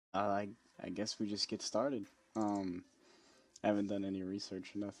I I guess we just get started. I haven't done any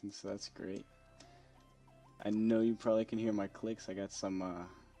research or nothing, so that's great. I know you probably can hear my clicks. I got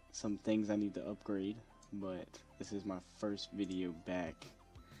some things I need to upgrade, but this is my first video back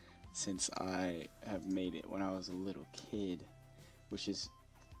since I have made it when I was a little kid, which is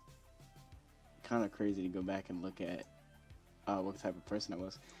kind of crazy to go back and look at what type of person I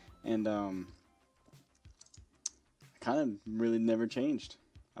was, and I kind of really never changed.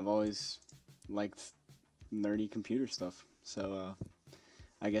 I've always liked nerdy computer stuff, so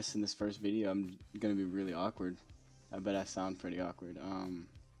I guess in this first video, I'm gonna be really awkward. I bet I sound pretty awkward. I'm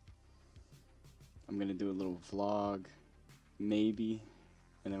gonna do a little vlog, maybe,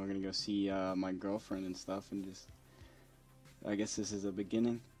 and then we're gonna go see my girlfriend and stuff, and just. I guess this is a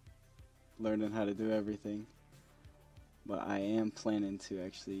beginning, learning how to do everything. But I am planning to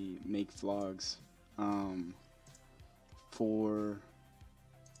actually make vlogs, um, for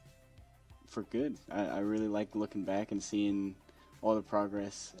for good. I really like looking back and seeing all the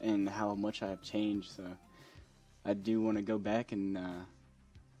progress and how much I have changed. So I do want to go back and I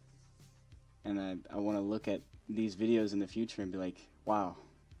want to look at these videos in the future and be like, wow,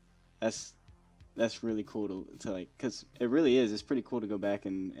 that's that's really cool to like, because it really is. It's pretty cool to go back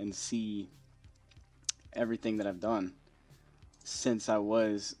and see everything that I've done since I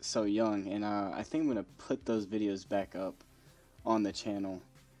was so young. And I think I'm gonna put those videos back up on the channel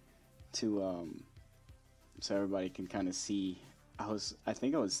to so everybody can kind of see. I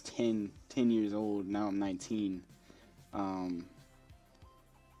think I was 10 years old. Now I'm 19. Um,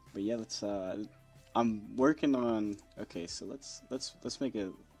 but yeah, I'm working on. Okay, so let's make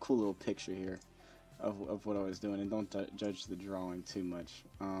a cool little picture here of what I was doing, and don't judge the drawing too much.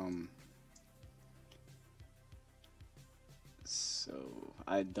 So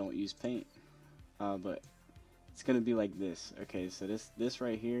I don't use paint, but it's gonna be like this. Okay, so this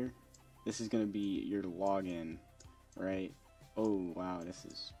right here, this is gonna be your login, right? Oh wow, this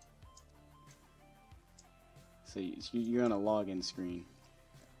is so you're on a login screen,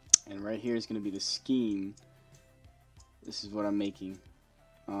 and right here is gonna be the scheme. This is what I'm making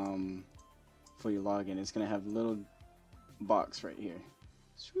um, for your login. It's gonna have a little box right here,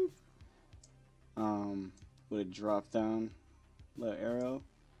 swoop, with a drop down little arrow,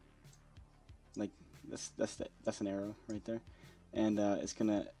 like that's an arrow right there, and it's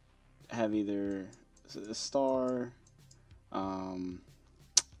gonna have either a star, um,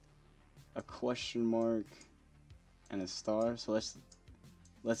 a question mark, and a star. So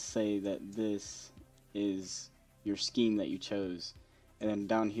let's say that this is your scheme that you chose, and then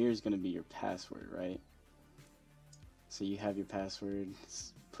down here is going to be your password, right? So you have your password.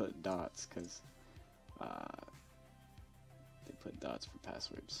 Put dots because they put dots for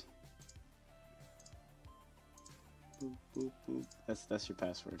passwords. Boop, boop, boop. That's your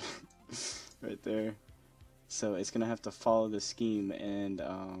password right there. So it's gonna have to follow the scheme, and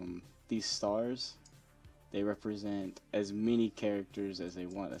these stars, they represent as many characters as they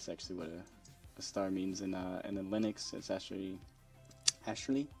want. That's actually what a star means in the Linux. It's actually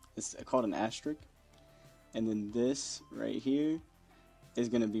it's called an asterisk. And then this right here is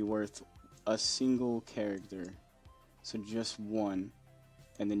gonna be worth a single character, so just one,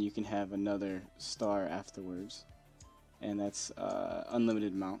 and then you can have another star afterwards, and that's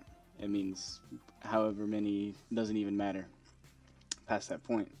unlimited amount. It means however many, doesn't even matter past that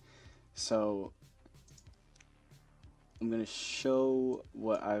point. So I'm gonna show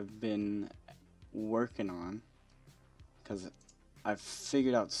what I've been working on because I've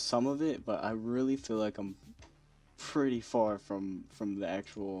figured out some of it, but I really feel like I'm pretty far from the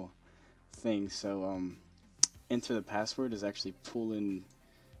actual thing. So enter the password is actually pulling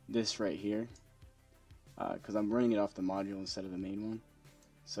this right here because I'm running it off the module instead of the main one.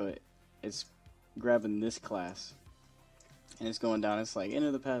 So it's grabbing this class and it's going down. It's like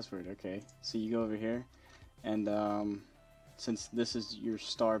enter the password. Okay, so you go over here, and since this is your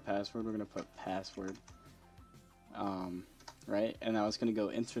star password, we're gonna put password, right? And now it's gonna go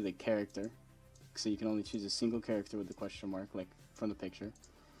enter the character, so you can only choose a single character with the question mark, like from the picture.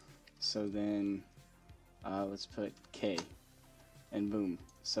 So then let's put K, and boom.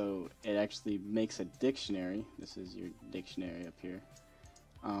 So it actually makes a dictionary. This is your dictionary up here,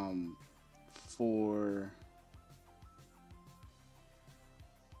 for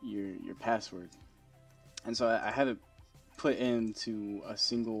your password. And so I have it put into a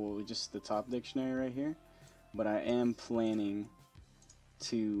single, just the top dictionary right here, but I am planning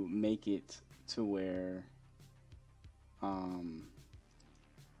to make it to where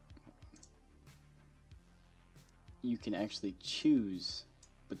you can actually choose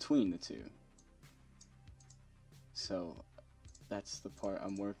between the two. So that's the part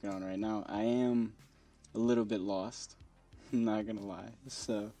I'm working on right now. I am a little bit lost, not gonna lie.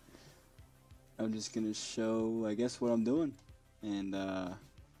 So I'm just gonna show, I guess, what I'm doing, and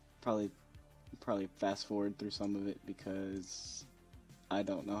probably fast forward through some of it because I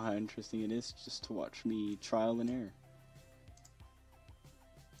don't know how interesting it is just to watch me trial and error.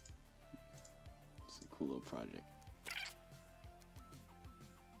 It's a cool little project.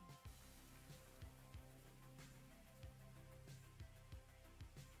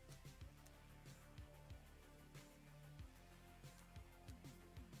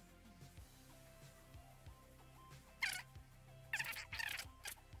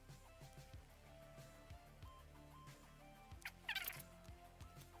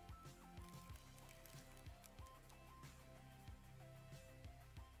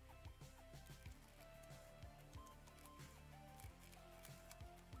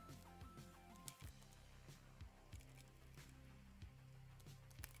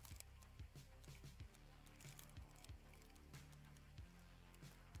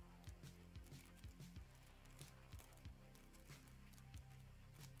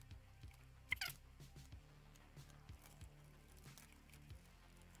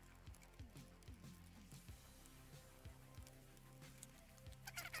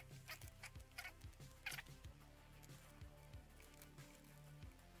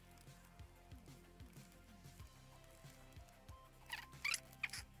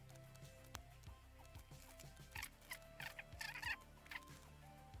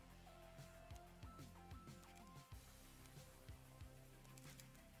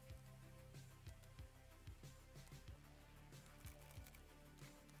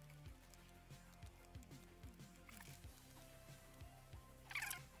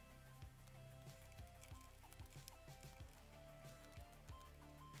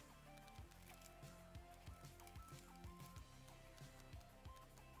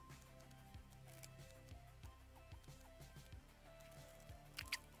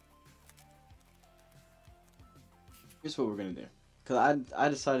 Here's what we're gonna do, because I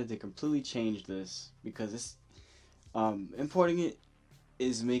decided to completely change this because it's importing it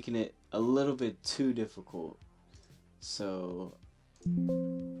is making it a little bit too difficult. So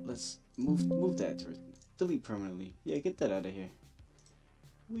let's move that to delete permanently. Yeah, get that out of here.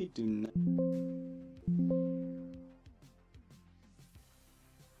 We do not.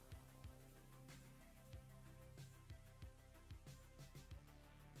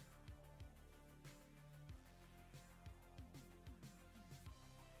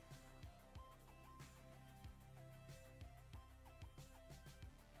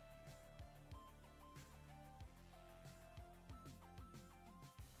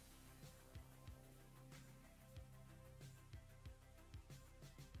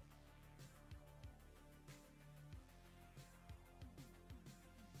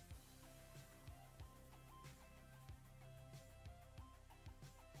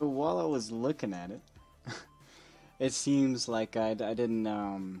 But while I was looking at it, it seems like I didn't,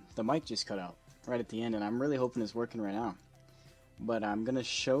 the mic just cut out right at the end, and I'm really hoping it's working right now. But I'm gonna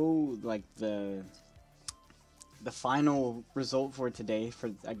show, like, the final result for today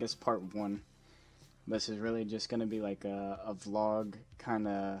for, I guess, part one. This is really just gonna be like a vlog, kind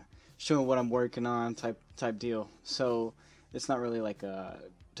of showing what I'm working on type deal. So it's not really like a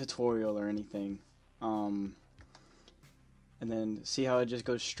tutorial or anything. And then see how it just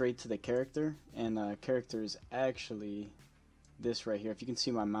goes straight to the character, and character is actually this right here. If you can see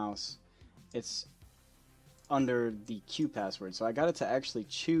my mouse, it's under the Q password. So I got it to actually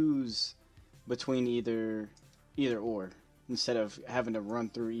choose between either or instead of having to run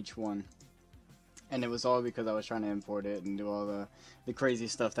through each one. And it was all because I was trying to import it and do all the crazy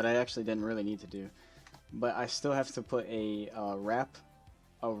stuff that I actually didn't really need to do. But I still have to put a wrap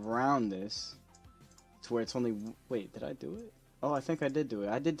around this to where it's only, wait, did I do it? Oh, I think I did do it.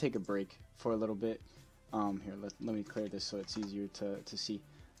 I did take a break for a little bit. Here, let me clear this so it's easier to see.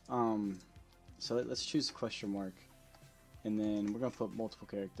 So let's choose a question mark, and then we're gonna put multiple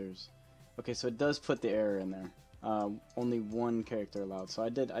characters. Okay, so it does put the error in there. Only one character allowed. So I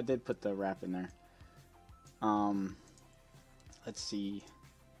did put the wrap in there. Let's see.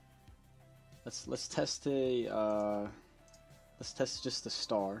 Let's test let's test just the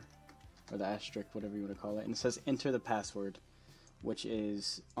star or the asterisk, whatever you want to call it. And it says enter the password, which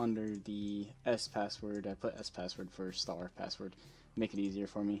is under the S password. I put S password for star password, make it easier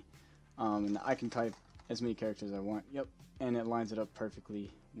for me. And I can type as many characters as I want. Yep, and it lines it up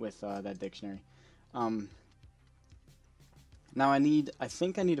perfectly with that dictionary. Now I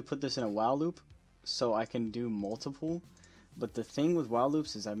think I need to put this in a while loop so I can do multiple. But the thing with while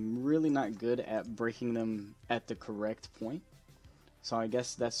loops is I'm really not good at breaking them at the correct point. So I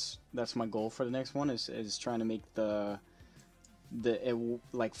guess that's my goal for the next one is trying to make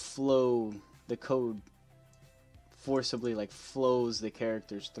like flow, the code forcibly like flows the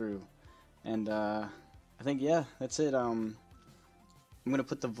characters through. And I think, yeah, that's it. I'm gonna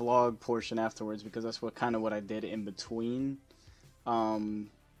put the vlog portion afterwards because that's what I did in between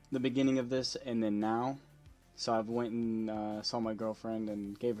the beginning of this and then now. So I went and saw my girlfriend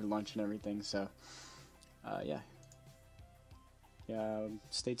and gave her lunch and everything. So yeah,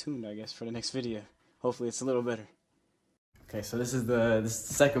 stay tuned, I guess, for the next video. Hopefully it's a little better. Okay, so this is the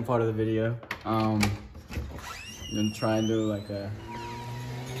second part of the video. I'm gonna try and do like a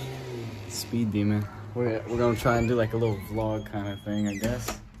speed demon. We're gonna try and do like a little vlog kind of thing, I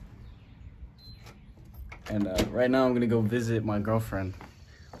guess. And right now I'm gonna go visit my girlfriend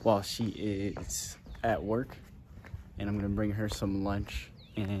while she is at work, and I'm gonna bring her some lunch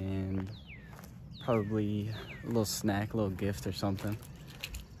and probably a little snack, a little gift or something.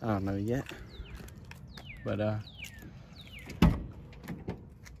 I don't know yet, but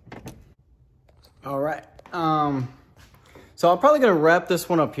all right. So I'm probably gonna wrap this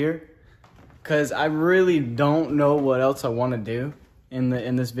one up here, because I really don't know what else I want to do in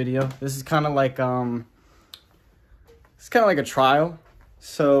this video. This is kind of like it's kind of like a trial.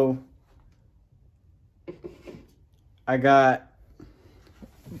 So I got,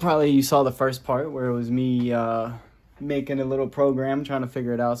 probably you saw the first part where it was me making a little program, trying to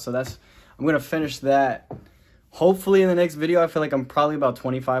figure it out. So I'm gonna finish that hopefully in the next video. I feel like I'm probably about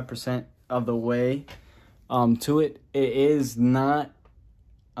 25% of the way to it. It is not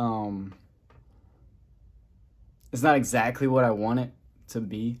it's not exactly what I want it to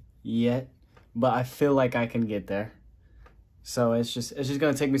be yet, but I feel like I can get there. So it's just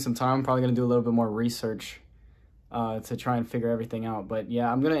gonna take me some time. I'm probably gonna do a little bit more research to try and figure everything out. But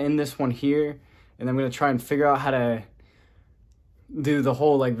yeah, I'm gonna end this one here, and I'm gonna try and figure out how to do the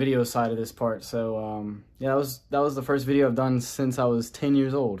whole like video side of this part. So yeah, that was the first video I've done since I was 10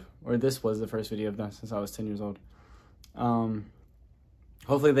 years old, or this was the first video I've done since I was 10 years old.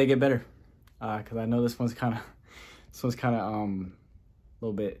 Hopefully they get better, because I know this one's kind of a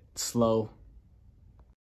little bit slow.